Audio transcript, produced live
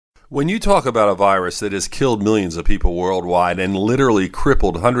When you talk about a virus that has killed millions of people worldwide and literally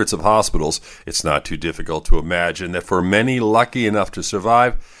crippled hundreds of hospitals, it's not too difficult to imagine that for many lucky enough to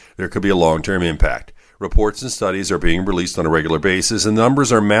survive, there could be a long-term impact. Reports and studies are being released on a regular basis, and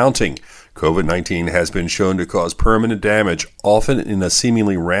numbers are mounting. COVID-19 has been shown to cause permanent damage, often in a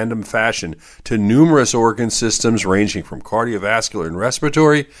seemingly random fashion, to numerous organ systems ranging from cardiovascular and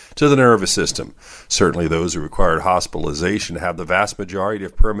respiratory to the nervous system. Certainly those who required hospitalization have the vast majority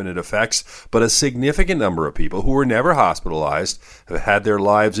of permanent effects, but a significant number of people who were never hospitalized have had their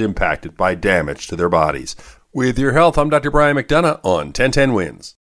lives impacted by damage to their bodies. With your health, I'm Dr. Brian McDonough on 1010 Wins.